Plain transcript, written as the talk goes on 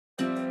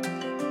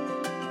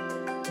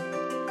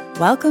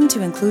Welcome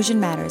to Inclusion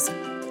Matters,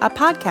 a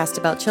podcast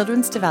about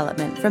children's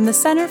development from the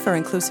Center for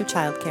Inclusive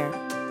Childcare.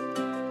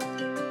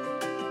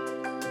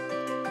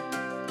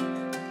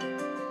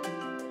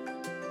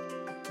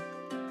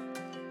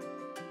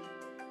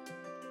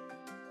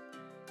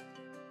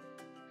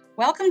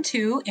 Welcome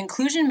to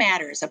Inclusion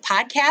Matters, a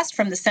podcast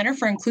from the Center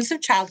for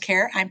Inclusive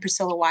Childcare. I'm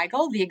Priscilla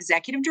Weigel, the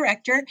Executive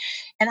Director,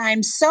 and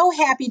I'm so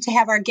happy to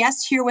have our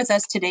guest here with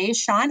us today,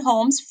 Sean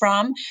Holmes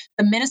from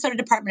the Minnesota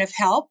Department of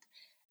Health,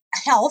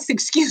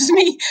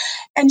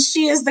 and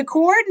she is the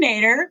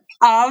coordinator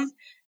of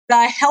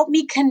the Help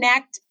Me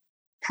Connect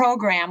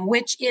program,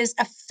 which is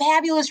a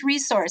fabulous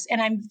resource.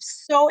 And I'm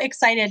so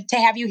excited to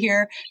have you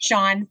here,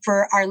 Sean,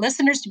 for our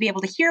listeners to be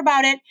able to hear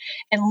about it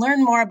and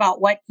learn more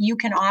about what you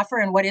can offer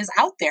and what is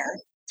out there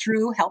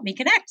through Help Me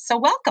Connect. So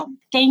welcome.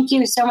 Thank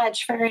you so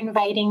much for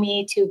inviting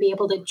me to be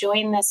able to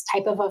join this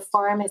type of a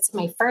forum. It's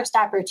my first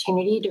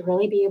opportunity to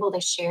really be able to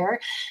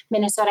share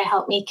Minnesota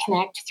Help Me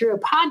Connect through a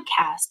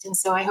podcast. And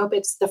so I hope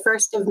it's the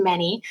first of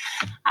many.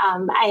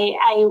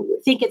 I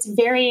think it's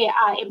very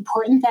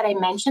important that I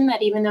mention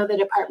that even though the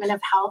Department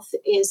of Health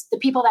is the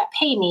people that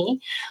pay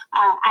me,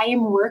 I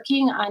am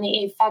working on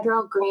a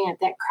federal grant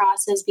that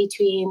crosses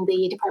between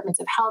the Departments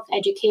of Health,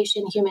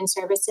 Education, Human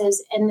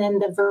Services, and then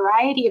the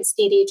variety of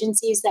state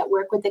agencies that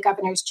work with the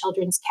Governor's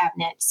Children's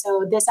Cabinet.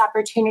 So this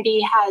opportunity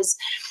has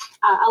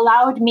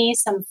allowed me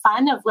some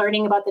fun of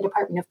learning about the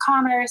Department of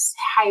Commerce,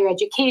 higher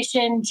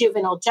education,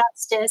 juvenile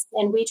justice,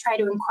 and we try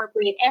to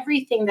incorporate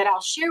everything that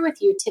I'll share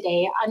with you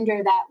today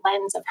under that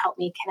lens of Help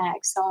Me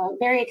Connect. So I'm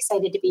very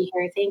excited to be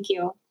here. Thank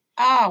you.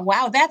 Oh,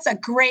 wow. That's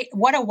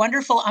what a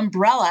wonderful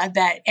umbrella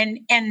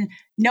and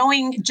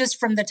knowing just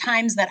from the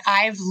times that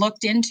I've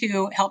looked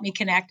into Help Me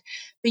Connect,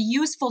 the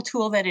useful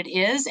tool that it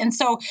is. And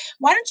so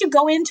why don't you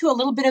go into a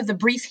little bit of the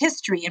brief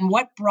history and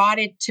what brought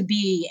it to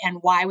be and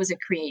why was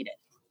it created?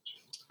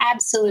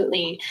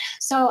 Absolutely.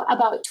 So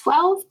about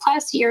 12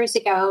 plus years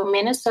ago,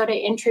 Minnesota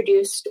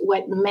introduced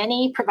what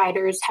many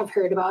providers have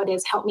heard about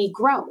as Help Me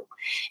Grow.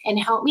 And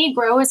Help Me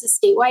Grow is a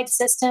statewide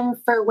system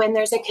for when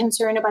there's a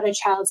concern about a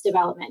child's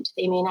development.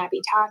 They may not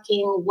be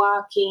talking,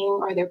 walking,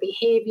 or their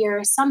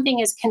behavior. Something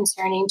is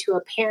concerning to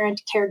a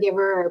parent,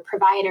 caregiver, or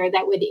provider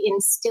that would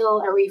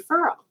instill a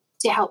referral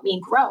to Help Me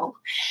Grow.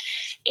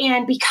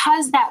 And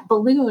because that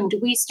ballooned,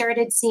 we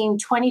started seeing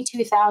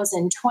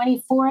 22,000,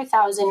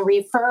 24,000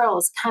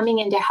 referrals coming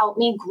in to Help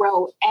Me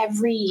Grow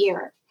every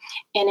year.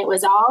 And it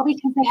was all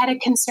because they had a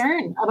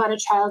concern about a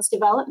child's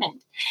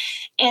development.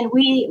 And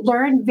we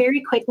learned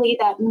very quickly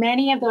that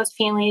many of those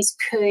families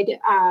could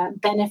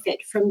benefit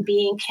from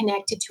being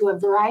connected to a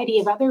variety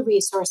of other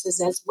resources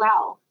as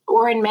well.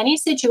 Or in many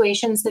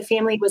situations, the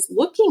family was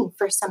looking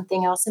for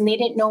something else and they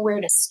didn't know where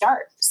to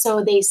start.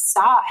 So they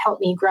saw Help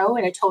Me Grow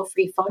and a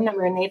toll-free phone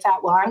number and they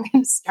thought, well, I'm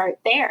going to start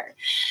there.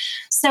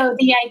 So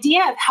the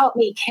idea of Help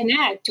Me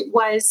Connect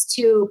was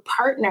to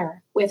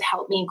partner with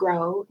Help Me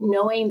Grow,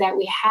 knowing that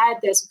we had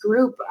this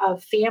group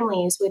of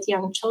families with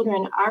young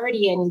children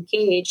already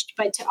engaged,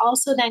 but to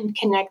also then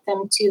connect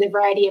them to the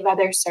variety of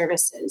other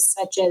services,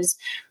 such as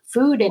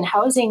food and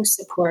housing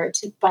support,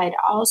 but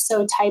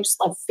also types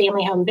of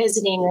family home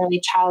visiting, early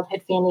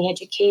childhood family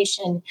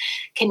education,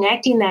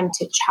 connecting them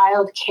to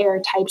child care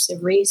types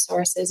of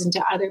resources and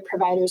to other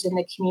providers in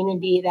the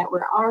community that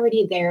were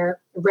already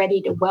there,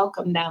 ready to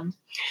welcome them.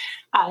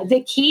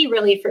 The key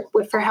really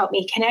for Help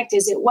Me Connect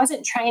is it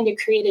wasn't trying to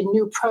create a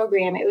new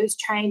program. It was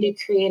trying to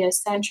create a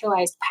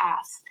centralized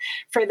path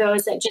for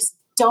those that just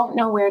don't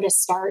know where to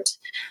start,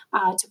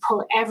 to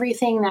pull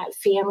everything that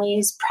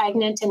families,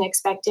 pregnant and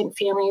expectant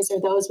families,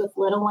 or those with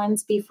little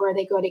ones before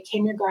they go to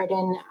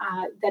kindergarten,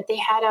 that they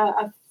had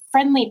a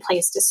friendly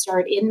place to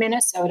start in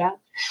Minnesota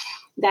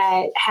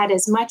that had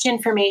as much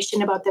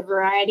information about the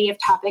variety of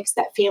topics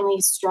that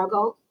families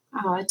struggle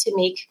to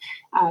make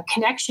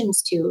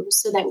connections to,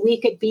 so that we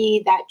could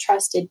be that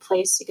trusted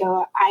place to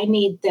go, I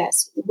need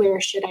this,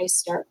 where should I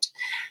start?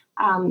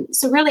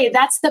 So really,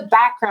 that's the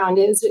background,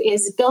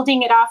 is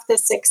building it off the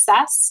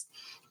success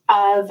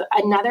of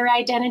another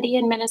identity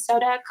in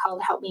Minnesota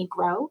called Help Me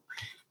Grow,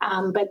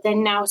 but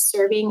then now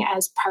serving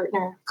as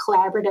partner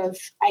collaborative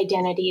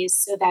identities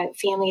so that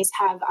families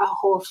have a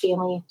whole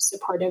family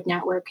supportive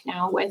network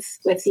now with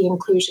the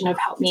inclusion of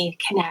Help Me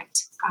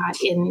Connect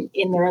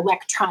in their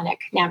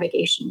electronic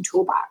navigation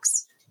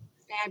toolbox.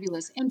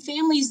 Fabulous. And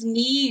families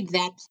need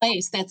that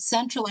place, that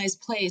centralized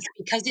place,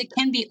 because it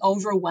can be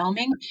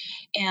overwhelming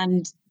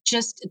and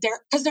just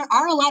because there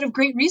are a lot of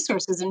great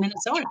resources in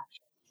Minnesota.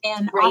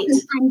 And Right.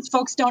 Oftentimes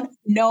folks don't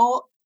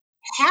know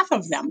half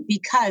of them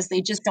because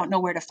they just don't know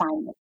where to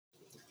find them.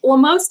 Well,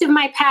 most of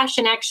my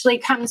passion actually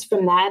comes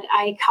from that.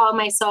 I call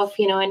myself,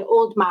 an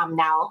old mom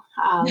now.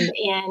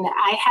 And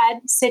I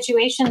had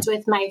situations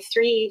with my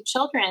 3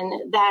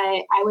 children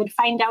that I would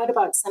find out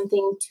about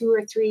something 2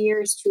 or 3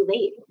 years too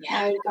late. Yeah.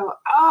 I would go,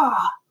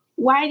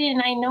 why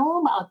didn't I know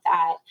about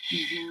that?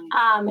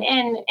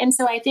 Mm-hmm. And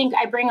so I think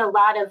I bring a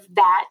lot of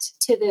that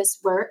to this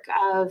work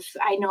of,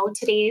 I know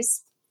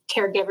today's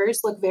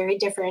caregivers look very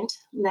different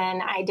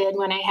than I did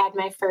when I had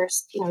my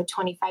first,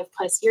 25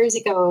 plus years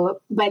ago.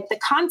 But the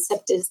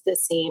concept is the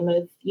same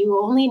of you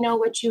only know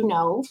what you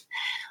know.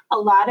 A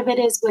lot of it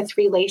is with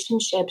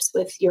relationships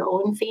with your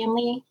own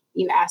family.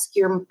 You ask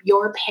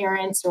your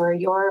parents or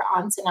your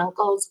aunts and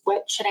uncles,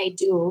 what should I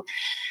do?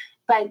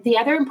 But the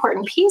other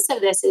important piece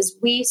of this is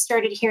we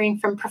started hearing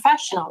from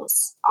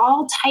professionals,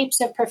 all types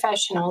of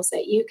professionals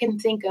that you can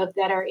think of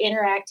that are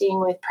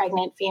interacting with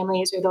pregnant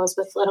families or those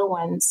with little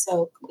ones.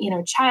 So,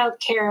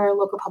 childcare,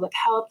 local public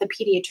health, the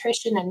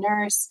pediatrician, a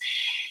nurse,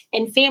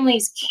 and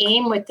families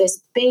came with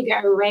this big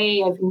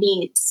array of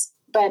needs.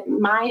 But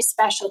my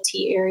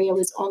specialty area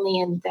was only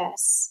in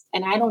this,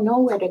 and I don't know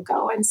where to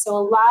go. And so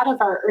a lot of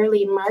our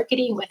early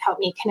marketing with Help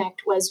Me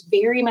Connect was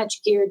very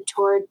much geared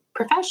toward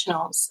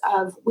professionals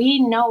of, we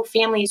know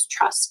families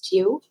trust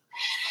you.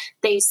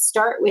 They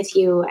start with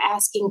you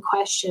asking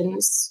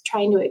questions,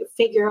 trying to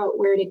figure out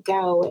where to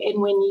go.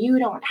 And when you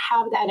don't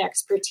have that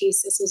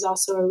expertise, this is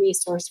also a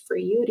resource for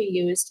you to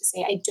use to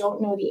say, I don't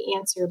know the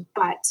answer,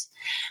 but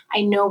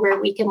I know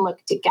where we can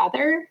look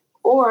together.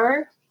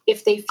 Or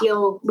if they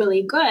feel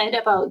really good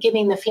about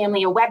giving the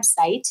family a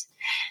website,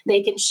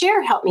 they can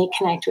share Help Me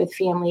Connect with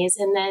families.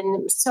 And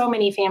then so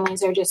many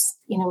families are just,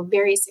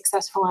 very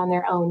successful on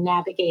their own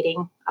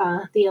navigating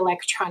the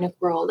electronic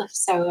world.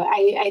 So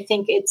I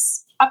think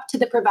it's up to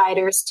the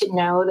providers to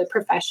know, the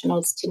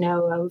professionals to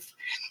know of,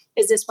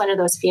 is this one of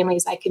those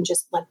families I can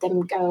just let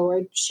them go,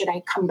 or should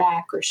I come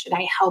back, or should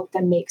I help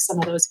them make some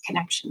of those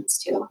connections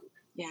too?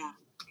 Yeah.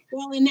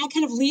 Well, and that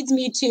kind of leads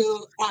me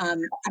to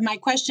my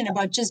question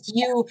about just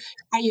you.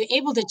 Are you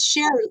able to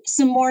share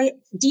some more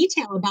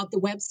detail about the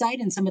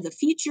website and some of the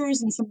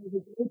features and some of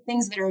the great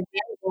things that are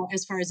available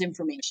as far as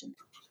information?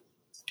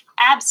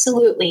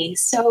 Absolutely.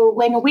 So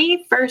when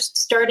we first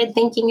started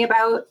thinking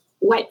about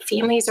what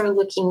families are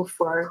looking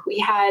for, we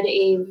had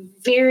a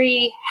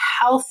very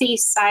healthy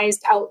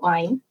sized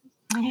outline.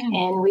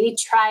 And we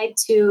tried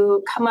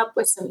to come up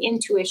with some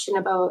intuition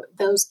about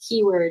those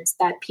keywords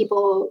that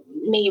people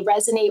may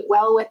resonate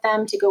well with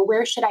them to go,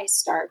 where should I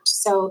start?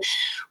 So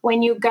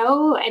when you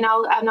go, and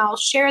I'll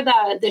share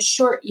the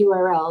short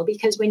URL,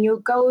 because when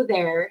you go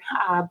there,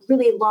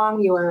 really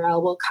long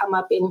URL will come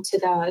up into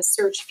the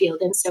search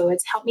field. And so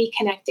it's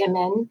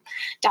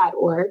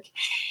helpmeconnectmn.org.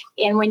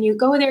 And when you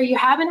go there, you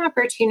have an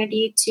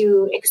opportunity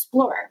to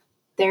explore.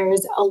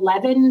 There's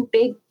 11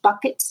 big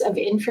buckets of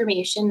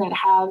information that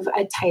have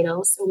a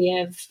title. So we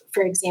have,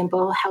 for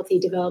example, healthy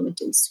development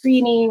and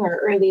screening,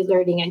 or early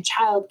learning and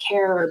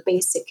childcare, or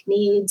basic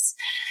needs.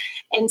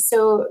 And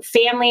so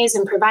families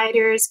and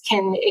providers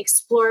can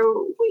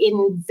explore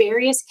in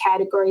various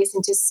categories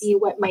and to see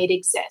what might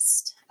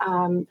exist.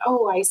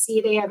 I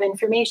see they have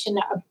information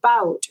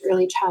about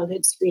early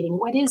childhood screening.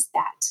 What is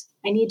that?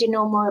 I need to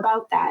know more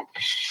about that.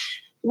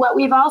 What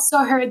we've also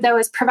heard, though,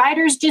 is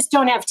providers just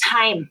don't have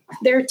time.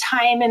 Their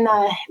time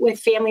with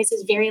families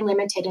is very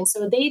limited. And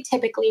so they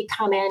typically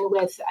come in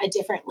with a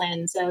different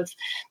lens of,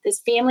 this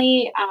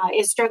family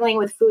is struggling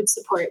with food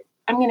support.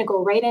 I'm going to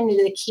go right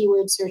into the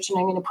keyword search and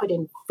I'm going to put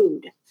in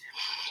food.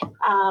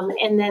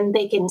 And then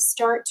they can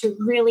start to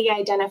really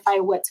identify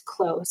what's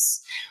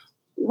close.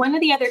 One of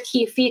the other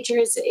key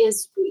features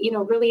is,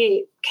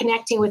 really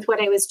connecting with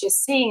what I was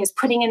just saying, is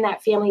putting in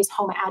that family's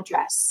home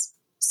address.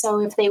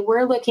 So if they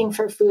were looking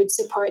for food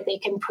support, they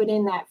can put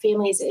in that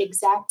family's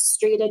exact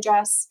street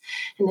address,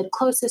 and the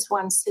closest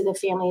ones to the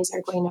families are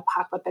going to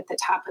pop up at the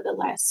top of the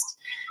list.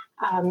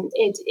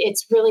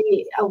 It's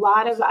really a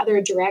lot of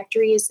other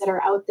directories that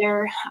are out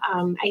there.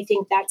 I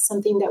think that's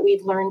something that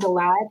we've learned a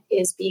lot,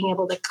 is being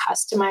able to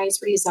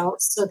customize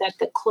results so that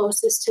the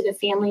closest to the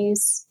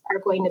families are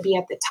going to be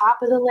at the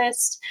top of the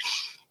list.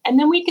 And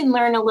then we can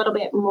learn a little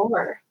bit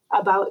more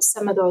about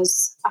some of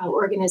those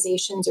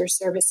organizations or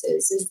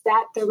services. Is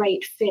that the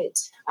right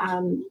fit?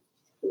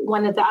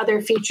 One of the other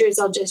features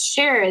I'll just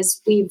share is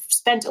we've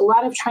spent a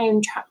lot of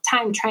time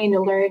trying to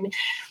learn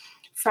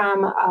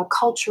from a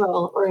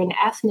cultural or an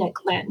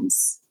ethnic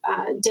lens.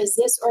 Does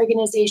this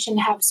organization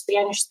have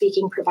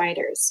Spanish-speaking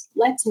providers?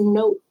 Let's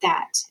note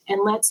that, and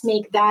let's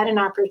make that an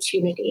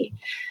opportunity.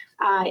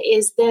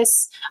 Is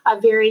this a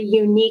very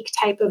unique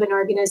type of an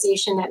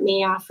organization that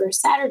may offer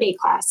Saturday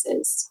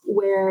classes,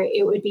 where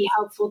it would be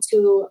helpful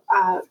to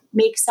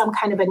make some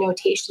kind of a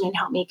notation and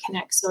Help Me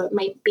Connect? So it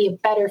might be a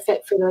better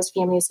fit for those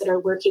families that are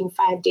working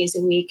 5 days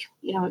a week,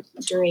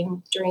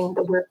 during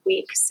the work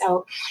week.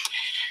 So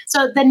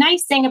the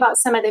nice thing about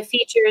some of the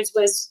features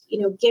was,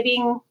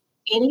 giving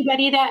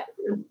anybody that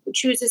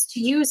chooses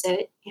to use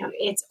it,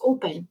 it's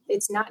open.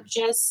 It's not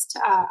just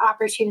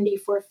opportunity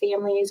for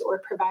families or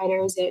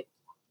providers. It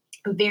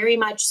very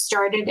much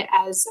started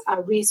as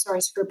a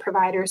resource for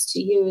providers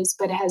to use,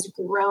 but has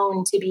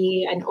grown to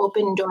be an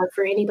open door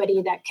for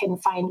anybody that can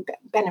find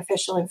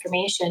beneficial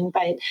information,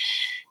 but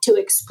to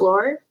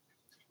explore,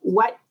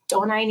 what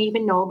don't I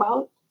even know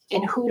about?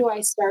 And who do I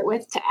start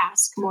with to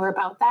ask more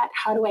about that?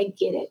 How do I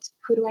get it?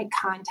 Who do I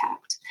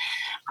contact?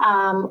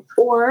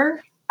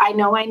 Or I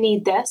know I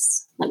need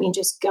this. Let me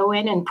just go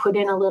in and put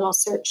in a little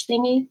search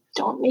thingy.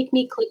 Don't make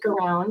me click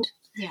around.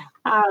 Yeah.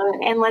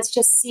 And let's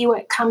just see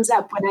what comes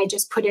up when I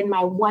just put in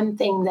my one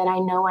thing that I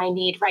know I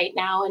need right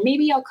now. And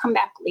maybe I'll come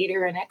back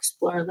later and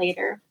explore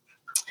later.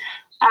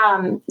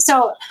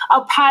 So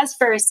I'll pause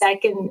for a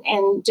second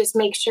and just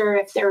make sure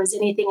if there was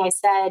anything I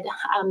said.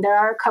 There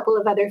are a couple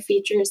of other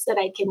features that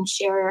I can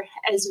share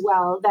as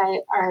well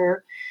that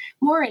are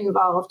more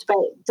involved, but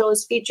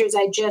those features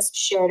I just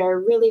shared are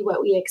really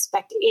what we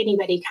expect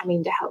anybody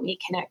coming to Help Me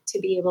Connect to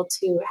be able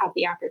to have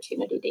the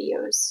opportunity to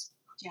use.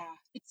 Yeah,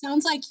 it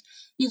sounds like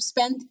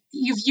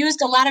you've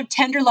used a lot of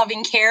tender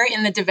loving care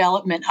in the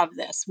development of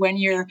this when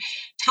you're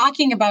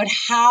talking about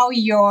how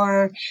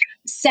you're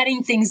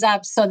setting things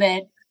up so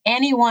that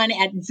anyone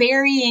at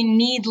varying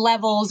need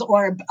levels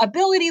or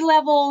ability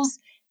levels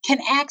can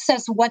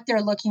access what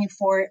they're looking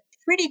for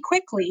pretty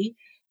quickly.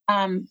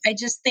 I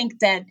just think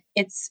that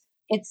it's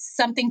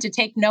something to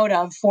take note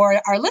of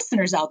for our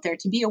listeners out there,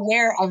 to be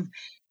aware of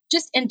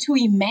just and to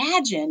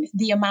imagine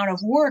the amount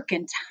of work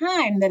and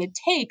time that it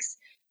takes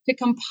to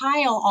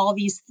compile all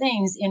these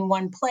things in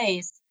one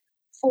place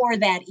for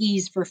that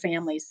ease for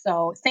families.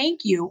 So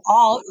thank you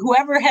all,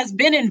 whoever has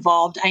been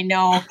involved. I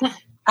know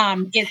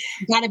it's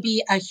got to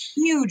be a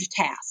huge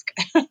task.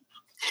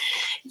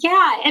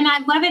 Yeah, and I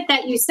love it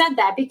that you said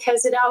that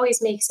because it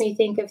always makes me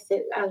think of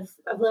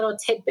little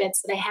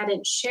tidbits that I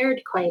hadn't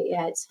shared quite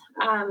yet.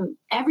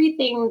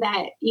 Everything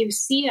that you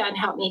see on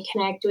Help Me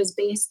Connect was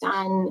based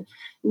on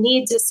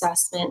needs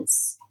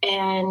assessments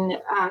and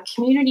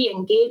community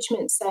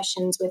engagement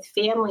sessions with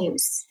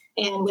families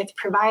and with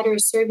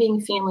providers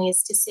serving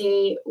families to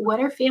say, what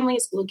are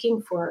families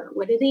looking for?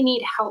 What do they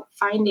need help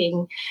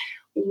finding?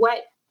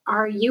 What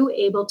are you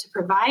able to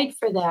provide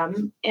for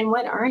them, and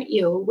what aren't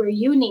you, where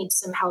you need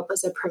some help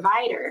as a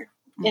provider?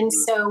 Mm-hmm. And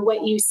so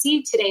what you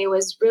see today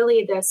was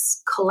really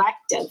this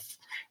collective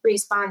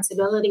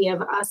responsibility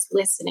of us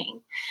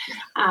listening.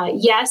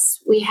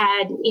 Yes, we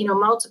had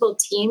multiple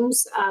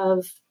teams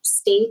of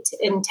state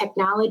and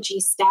technology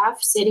staff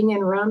sitting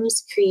in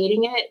rooms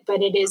creating it,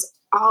 but it is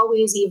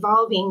always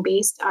evolving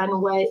based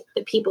on what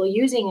the people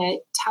using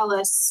it tell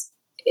us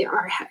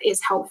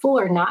is helpful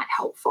or not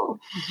helpful.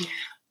 Mm-hmm.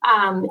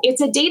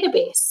 It's a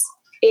database.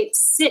 It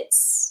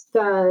sits,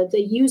 the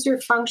user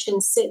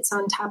function sits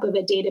on top of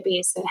a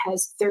database that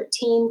has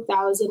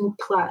 13,000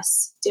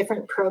 plus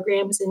different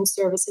programs and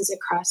services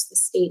across the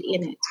state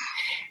in it.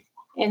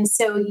 And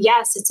so,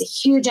 yes, it's a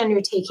huge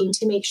undertaking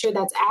to make sure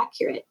that's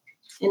accurate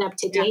and up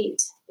to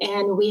date.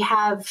 And we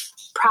have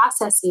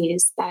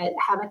processes that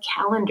have a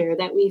calendar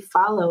that we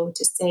follow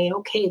to say,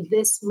 okay,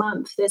 this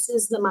month, this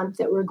is the month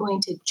that we're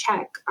going to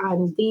check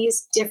on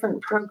these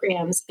different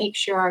programs, make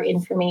sure our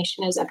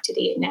information is up to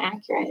date and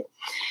accurate.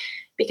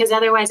 Because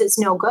otherwise it's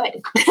no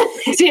good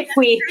if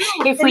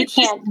we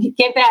can't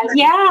get that.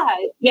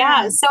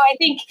 Yeah. So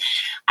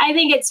I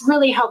think it's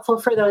really helpful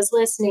for those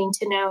listening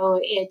to know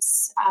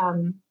it's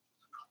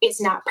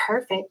not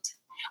perfect.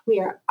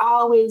 We are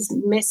always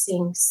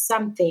missing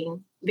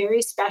something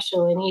very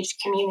special in each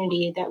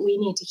community that we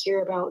need to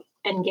hear about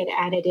and get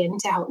added in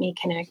to Help Me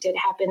Connect. It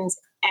happens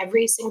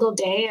every single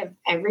day of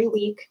every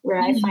week where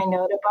I find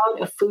out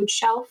about a food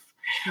shelf,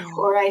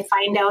 or I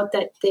find out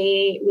that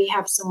we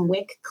have some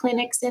WIC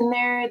clinics in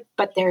there,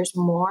 but there's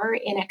more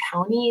in a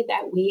county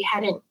that we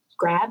hadn't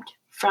grabbed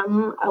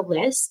from a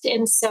list.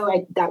 And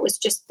so that was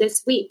just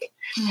this week.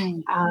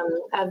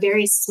 A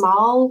very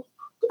small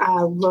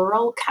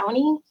rural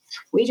county.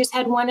 We just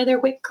had one of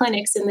their WIC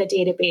clinics in the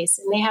database,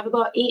 and they have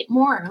about 8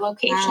 more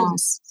locations.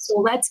 Wow. So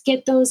let's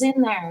get those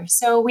in there.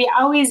 So we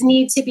always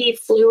need to be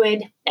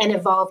fluid and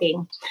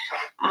evolving.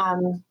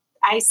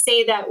 I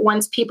say that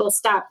once people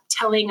stop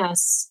telling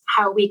us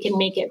how we can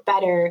make it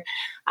better,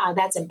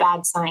 that's a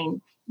bad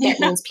sign. That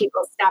means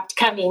people stopped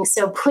coming.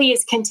 So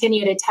please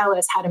continue to tell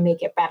us how to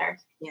make it better.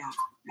 Yeah.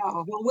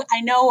 Oh, well,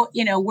 I know,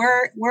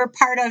 we're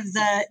part of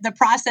the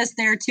process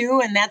there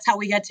too. And that's how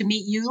we got to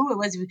meet you. It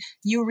was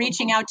you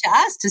reaching out to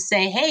us to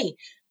say, hey,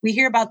 we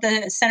hear about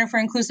the Center for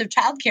Inclusive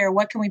Childcare.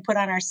 What can we put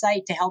on our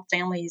site to help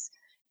families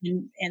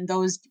and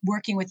those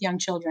working with young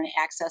children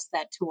access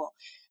that tool?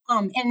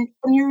 And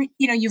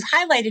you've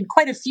highlighted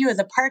quite a few of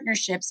the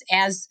partnerships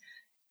as,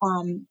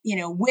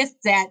 with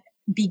that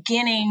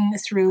beginning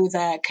through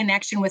the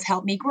connection with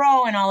Help Me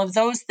Grow and all of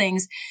those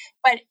things.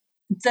 But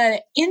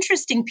the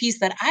interesting piece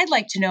that I'd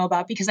like to know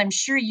about, because I'm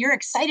sure you're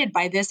excited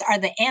by this, are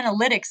the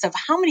analytics of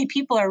how many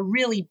people are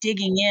really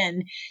digging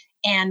in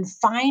and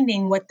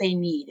finding what they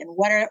need, and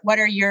what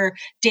are your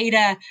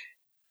data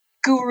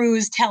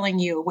gurus telling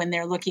you when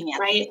they're looking at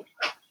it?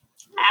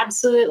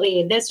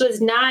 Absolutely. This was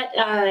not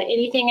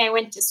anything I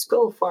went to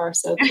school for,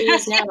 so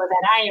please know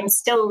that I am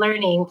still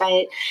learning.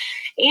 But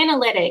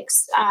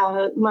analytics,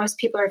 most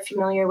people are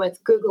familiar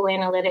with Google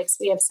Analytics.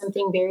 We have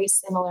something very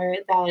similar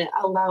that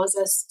allows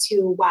us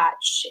to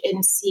watch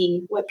and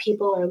see what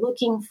people are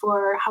looking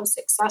for, how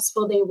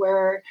successful they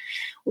were,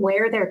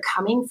 where they're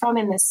coming from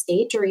in the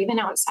state or even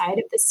outside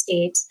of the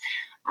state.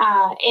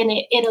 And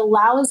it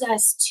allows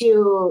us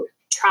to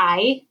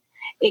try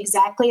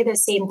exactly the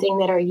same thing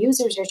that our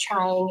users are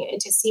trying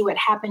to see what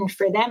happened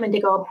for them and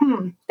to go,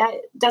 that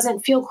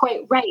doesn't feel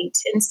quite right.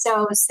 And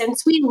so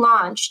since we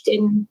launched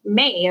in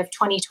May of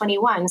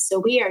 2021, so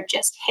we are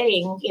just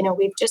hitting,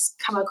 we've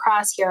just come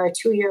across here our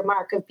 2-year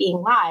mark of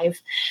being live.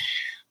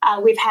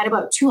 We've had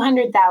about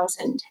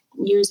 200,000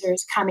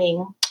 users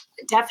coming,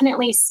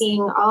 definitely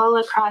seeing all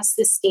across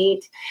the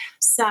state,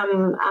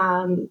 some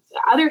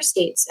other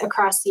states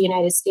across the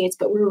United States,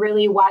 but we're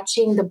really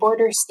watching the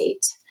border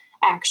state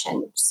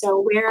action. So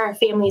where are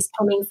families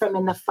coming from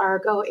in the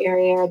Fargo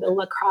area or the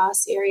La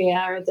Crosse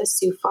area or the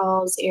Sioux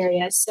Falls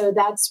area? So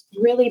that's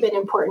really been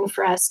important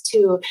for us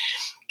to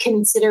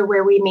consider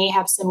where we may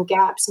have some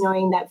gaps,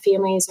 knowing that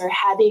families are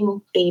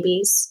having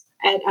babies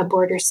at a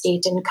border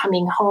state and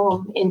coming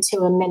home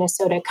into a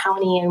Minnesota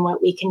county and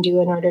what we can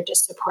do in order to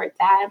support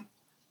that.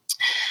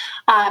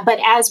 But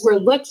as we're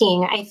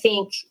looking, I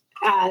think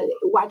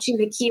watching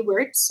the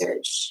keyword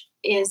search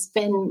has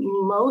been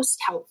most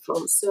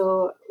helpful.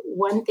 So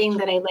one thing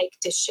that I like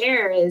to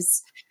share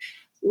is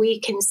we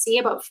can see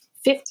about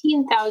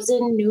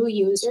 15,000 new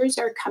users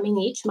are coming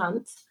each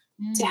month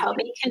to Help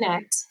Me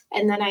Connect.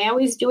 And then I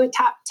always do a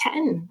top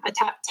 10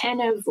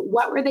 of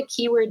what were the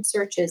keyword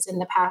searches in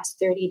the past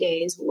 30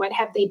 days? What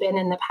have they been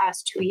in the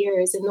past 2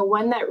 years? And the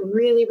one that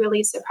really,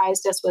 really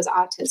surprised us was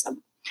autism.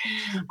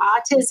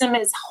 Autism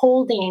is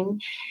holding,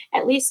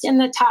 at least in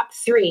the top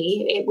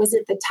 3, it was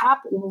at the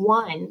top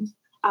 1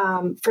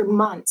 for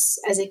months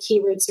as a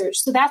keyword search.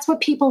 So that's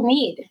what people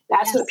need.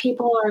 That's what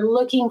people are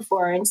looking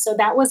for. And so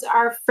that was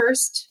our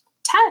first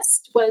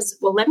test was,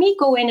 well, let me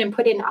go in and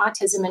put in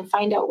autism and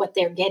find out what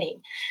they're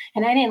getting.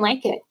 And I didn't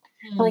like it.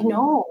 I'm like,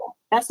 no,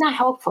 that's not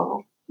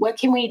helpful. What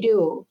can we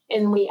do?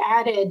 And we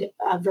added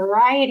a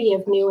variety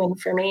of new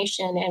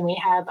information, and we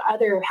have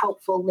other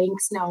helpful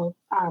links now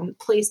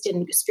placed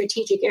in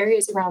strategic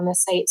areas around the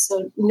site.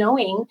 So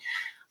knowing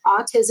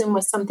autism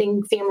was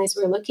something families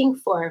were looking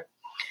for.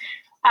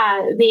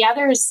 The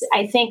others,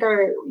 I think,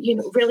 are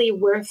really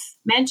worth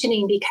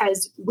mentioning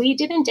because we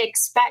didn't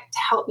expect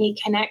Help Me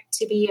Connect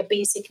to be a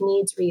basic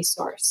needs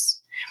resource.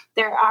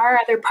 There are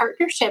other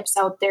partnerships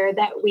out there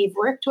that we've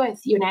worked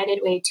with,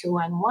 United Way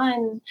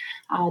 211.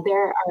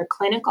 There are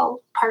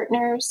clinical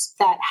partners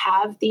that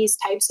have these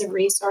types of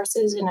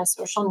resources in a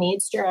social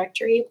needs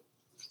directory.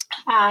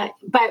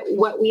 But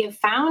what we have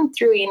found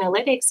through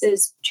analytics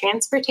is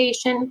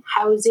transportation,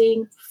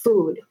 housing,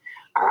 food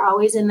are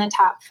always in the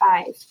top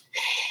 5.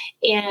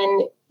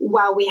 And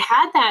while we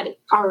had that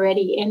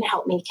already in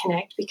Help Me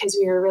Connect, because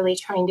we were really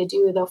trying to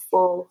do the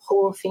full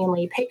whole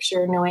family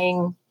picture,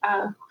 knowing,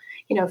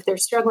 if they're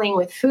struggling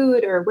with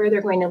food or where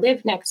they're going to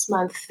live next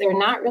month, they're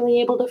not really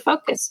able to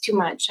focus too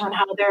much on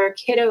how their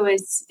kiddo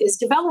is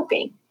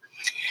developing.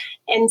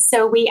 And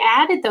so we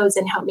added those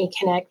in Help Me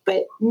Connect,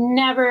 but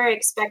never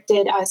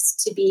expected us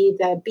to be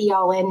the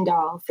be-all,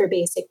 end-all for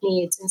basic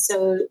needs. And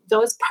so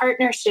those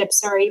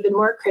partnerships are even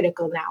more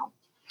critical now.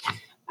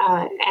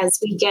 As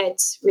we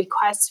get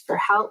requests for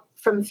help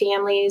from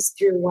families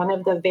through one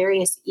of the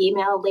various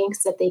email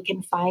links that they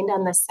can find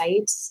on the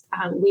site,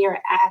 we are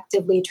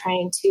actively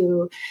trying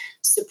to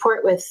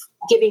support with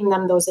giving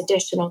them those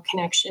additional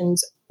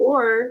connections,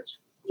 or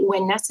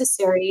when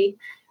necessary,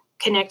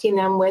 connecting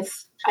them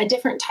with a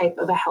different type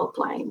of a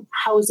helpline.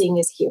 Housing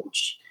is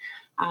huge.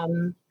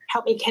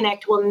 Help Me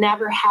Connect will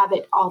never have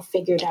it all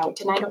figured out.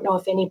 And I don't know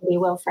if anybody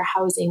will for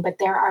housing, but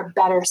there are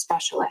better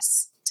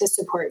specialists to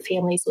support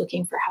families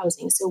looking for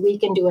housing. So we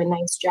can do a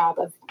nice job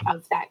of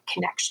that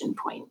connection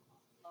point.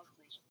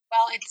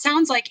 Well, it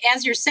sounds like,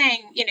 as you're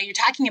saying, you're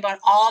talking about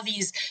all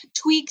these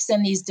tweaks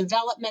and these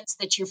developments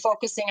that you're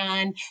focusing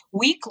on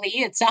weekly,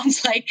 it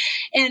sounds like.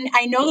 And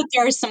I know that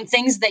there are some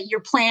things that you're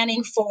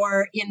planning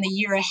for in the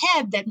year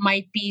ahead that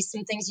might be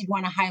some things you'd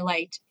want to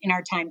highlight in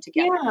our time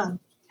together. Yeah,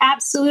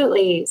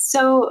 absolutely.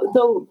 So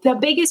the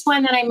biggest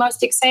one that I'm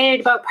most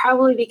excited about,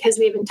 probably because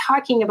we've been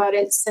talking about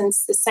it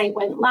since the site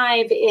went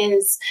live,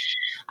 is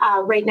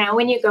right now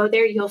when you go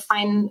there, you'll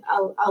find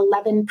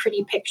 11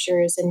 pretty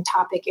pictures in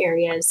topic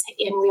areas.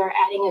 And we are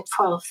adding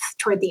a 12th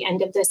toward the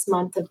end of this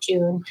month of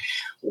June,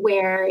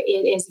 where it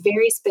is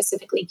very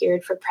specifically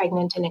geared for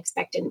pregnant and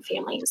expectant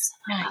families.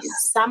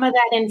 Nice. Some of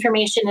that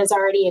information is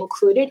already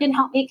included in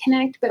Help Me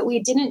Connect, but we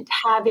didn't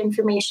have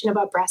information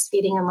about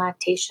breastfeeding and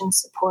lactation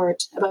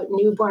support, about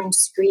newborn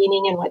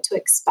screening and what to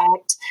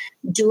expect,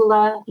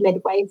 doula,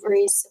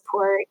 midwifery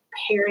support,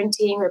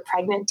 parenting or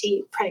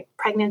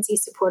pregnancy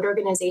support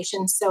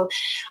organizations. So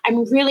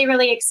I'm really,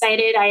 really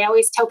excited. I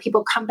always tell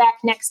people, come back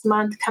next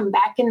month, come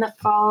back in the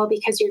fall,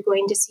 because you're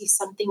going to see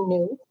something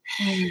new.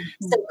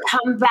 Mm-hmm. So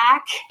come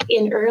back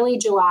in early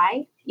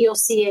July. You'll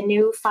see a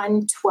new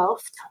fun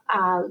 12th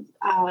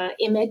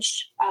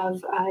image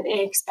of an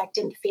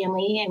expectant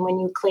family. And when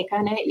you click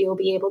on it, you'll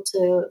be able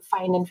to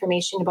find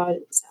information about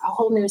a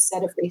whole new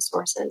set of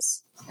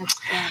resources.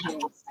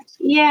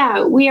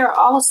 Yeah, we are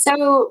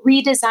also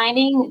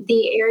redesigning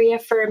the area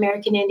for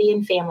American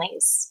Indian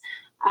families.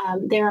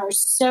 There are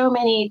so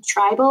many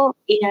tribal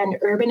and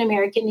urban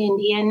American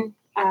Indian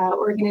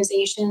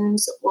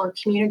organizations or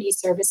community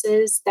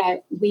services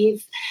that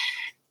we've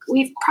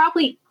we've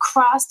probably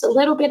crossed a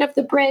little bit of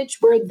the bridge.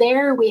 We're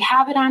there. We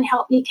have it on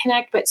Help Me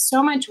Connect, but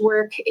so much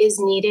work is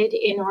needed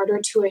in order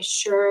to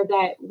assure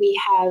that we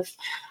have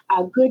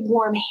good,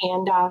 warm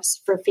handoffs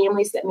for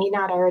families that may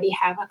not already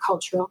have a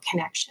cultural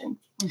connection.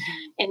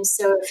 Mm-hmm. And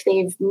so if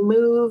they've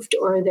moved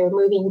or they're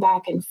moving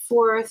back and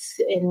forth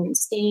and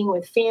staying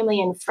with family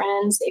and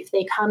friends, if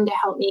they come to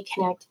Help Me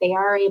Connect, they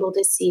are able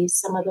to see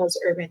some of those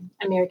urban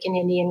American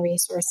Indian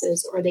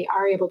resources, or they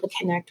are able to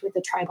connect with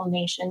the tribal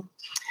nation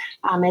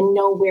and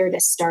know where to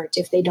start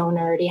if they don't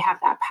already have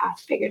that path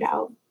figured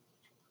out.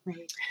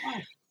 Right.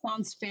 Oh,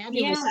 sounds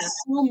fabulous. Yeah.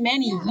 So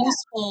many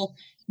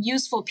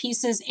useful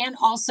pieces, and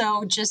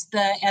also just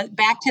the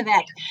back to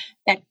that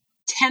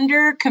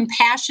tender,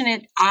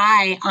 compassionate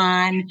eye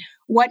on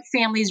what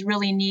families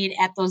really need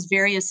at those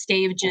various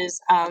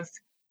stages of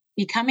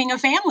becoming a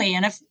family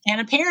and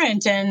a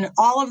parent, and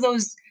all of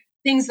those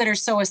things that are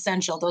so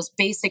essential, those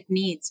basic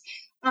needs.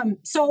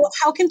 So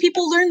how can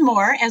people learn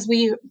more as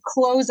we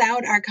close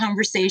out our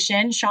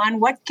conversation? Sean,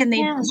 what can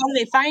they, how do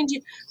they find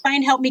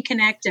Help Me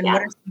Connect, and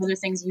what are some other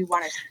things you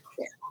want to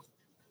share?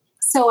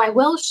 So I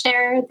will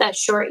share the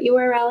short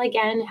URL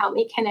again,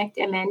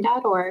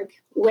 helpmeconnectmn.org.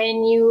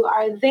 When you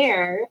are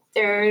there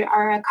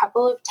are a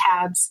couple of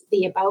tabs,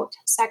 the About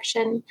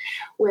section,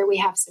 where we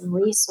have some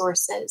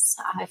resources.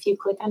 If you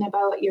click on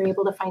About, you're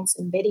able to find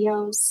some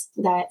videos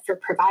that for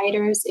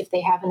providers, if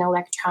they have an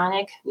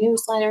electronic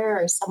newsletter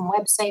or some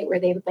website where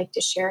they would like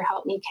to share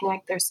Help Me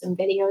Connect, there's some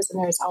videos,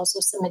 and there's also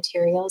some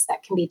materials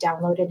that can be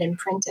downloaded and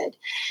printed.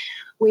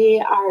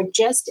 We are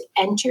just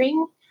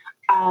entering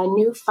a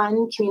new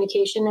fun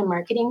communication and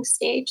marketing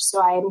stage.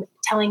 So I'm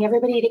telling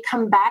everybody to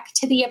come back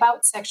to the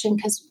About section,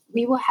 because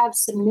we will have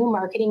some new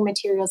marketing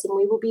materials, and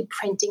we will be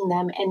printing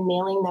them and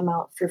mailing them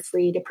out for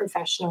free to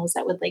professionals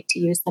that would like to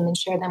use them and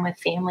share them with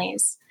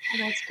families. Oh,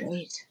 that's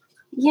great.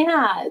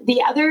 Yeah.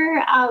 The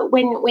other,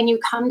 when you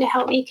come to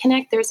Help Me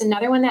Connect, there's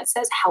another one that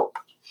says Help.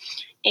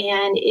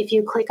 And if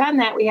you click on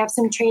that, we have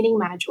some training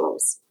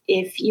modules.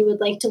 If you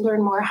would like to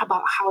learn more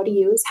about how to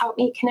use Help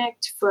Me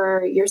Connect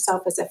for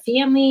yourself as a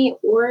family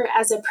or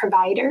as a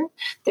provider,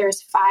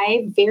 there's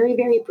 5 very,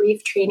 very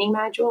brief training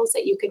modules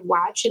that you could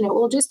watch, and it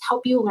will just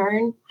help you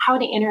learn how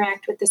to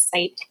interact with the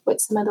site,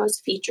 what some of those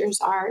features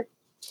are.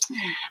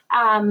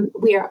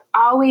 We are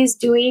always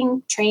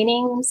doing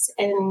trainings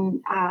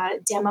and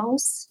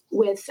demos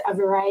with a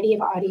variety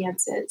of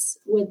audiences.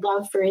 Would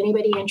love for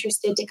anybody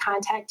interested to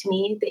contact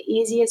me. The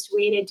easiest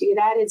way to do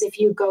that is if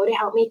you go to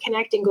Help Me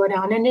Connect and go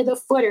down into the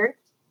footer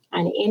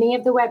on any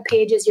of the web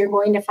pages, you're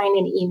going to find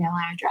an email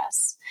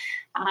address.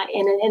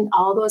 And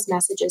all those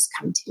messages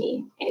come to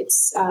me.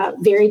 It's a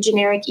very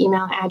generic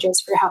email address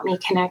for Help Me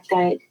Connect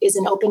that is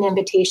an open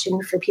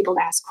invitation for people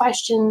to ask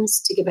questions,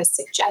 to give us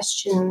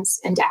suggestions,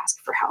 and to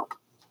ask for help.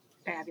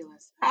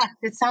 Fabulous.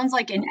 It sounds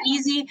like an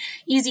easy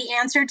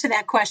answer to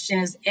that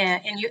question,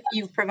 and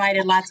you've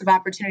provided lots of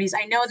opportunities.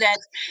 I know that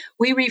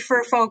we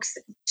refer folks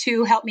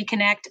to Help Me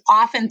Connect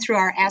often through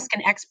our Ask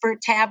an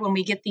Expert tab when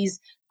we get these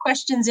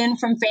questions in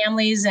from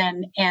families,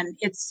 and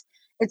it's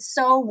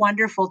so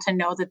wonderful to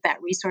know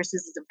that resource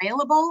is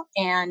available,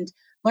 and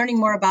learning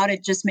more about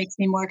it just makes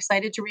me more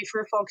excited to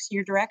refer folks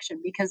your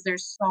direction, because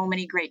there's so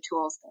many great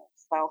tools there.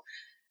 So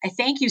I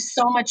thank you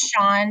so much,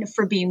 Sean,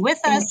 for being with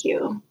us. Thank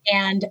you.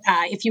 And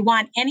if you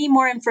want any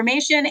more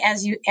information,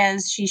 as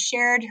she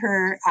shared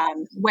her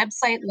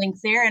website link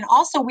there, and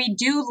also we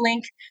do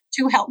link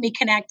to Help Me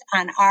Connect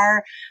on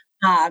our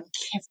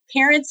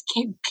parents,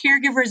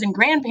 caregivers, and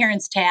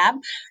grandparents tab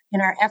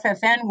in our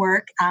FFN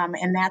work,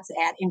 and that's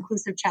at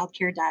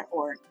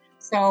inclusivechildcare.org.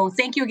 So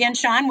thank you again,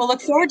 Sean. We'll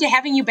look forward to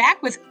having you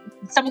back with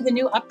some of the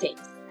new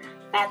updates.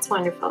 That's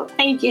wonderful.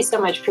 Thank you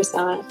so much,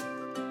 Priscilla.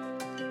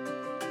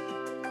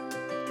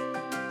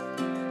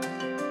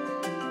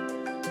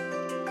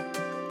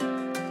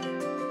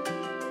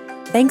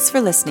 Thanks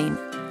for listening.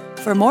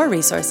 For more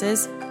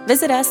resources,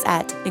 visit us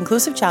at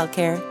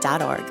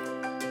inclusivechildcare.org.